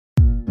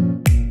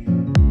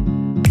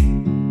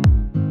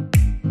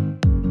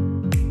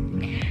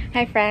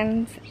Hi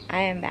friends,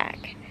 I am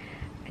back.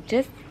 I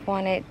just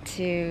wanted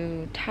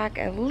to talk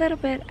a little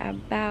bit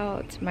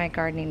about my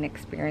gardening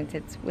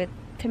experiences with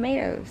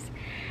tomatoes.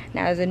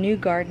 Now, as a new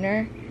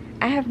gardener,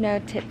 I have no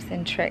tips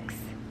and tricks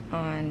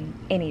on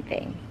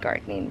anything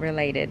gardening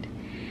related,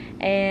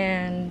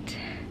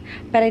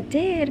 but I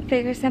did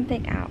figure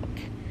something out.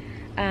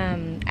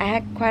 I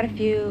had quite a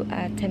few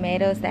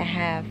tomatoes that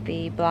have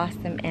the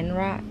blossom end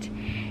rot,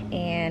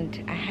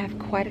 and I have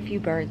quite a few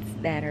birds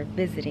that are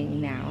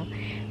visiting now,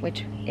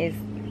 which is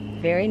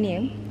very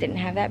new. Didn't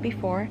have that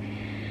before.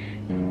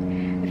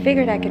 I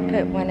figured I could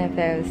put one of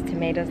those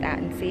tomatoes out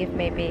and see if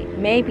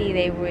maybe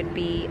they would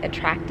be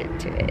attracted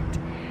to it.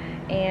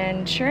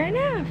 And sure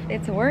enough,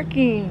 it's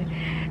working.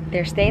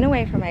 They're staying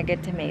away from my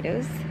good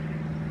tomatoes,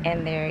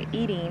 and they're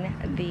eating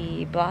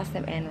the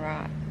blossom end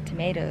rot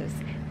tomatoes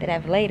that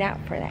I've laid out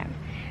for them.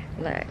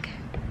 Look.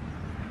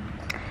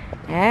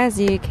 As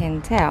you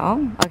can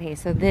tell, okay,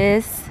 so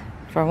this,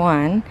 for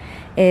one,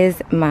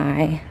 is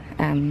my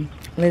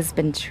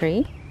Lisbon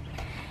tree.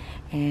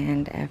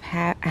 And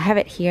I have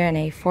it here in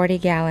a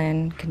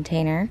 40-gallon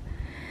container.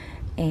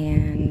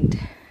 And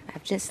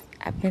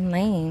I've been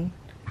laying.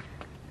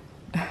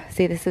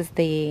 See, this is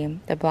the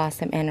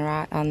blossom end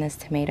rot on this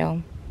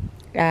tomato.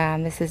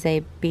 This is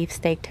a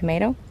beefsteak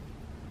tomato.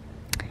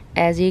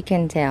 As you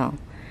can tell,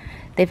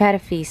 they've had a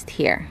feast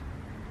here.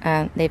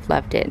 They've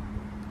loved it.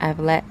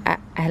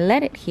 I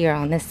let it here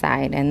on this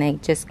side, and they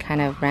just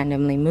kind of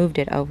randomly moved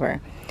it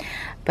over.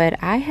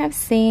 But I have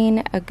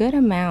seen a good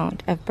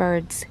amount of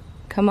birds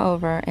come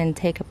over and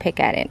take a pick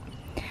at it.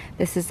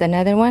 This is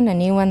another one, a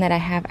new one that I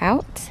have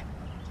out.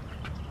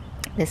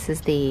 This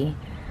is the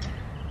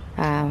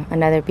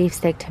another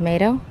beefsteak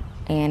tomato,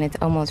 and it's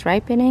almost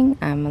ripening.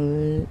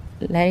 I'm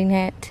letting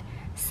it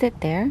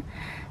sit there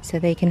so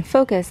they can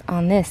focus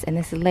on this, and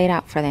this is laid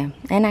out for them,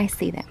 and I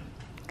see them.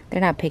 They're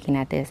not picking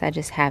at this. I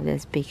just have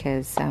this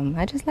because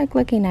I just like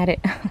looking at it.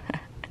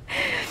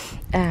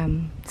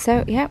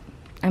 So, yeah,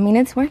 I mean,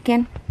 it's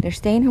working. They're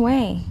staying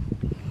away.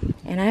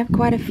 And I have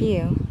quite a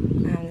few.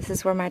 This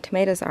is where my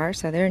tomatoes are,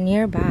 so they're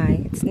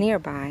nearby. It's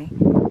nearby.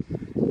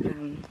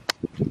 And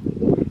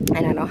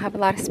I don't have a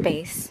lot of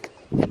space.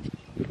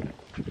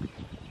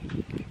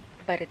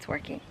 But it's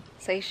working.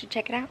 So you should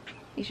check it out.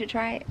 You should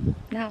try it.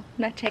 No,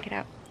 not check it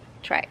out.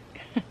 Try it.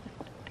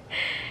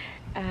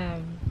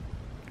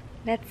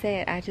 That's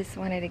it. I just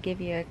wanted to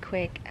give you a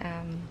quick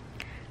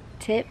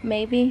tip,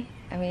 maybe.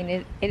 I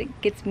mean,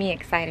 it gets me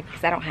excited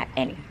because I don't have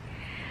any.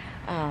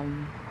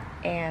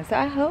 And so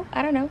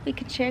I don't know, we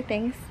could share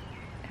things.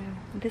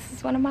 This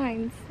is one of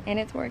mine, and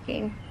it's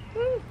working.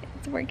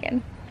 It's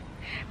working.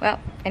 Well,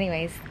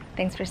 anyways,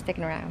 thanks for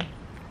sticking around.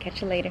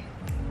 Catch you later.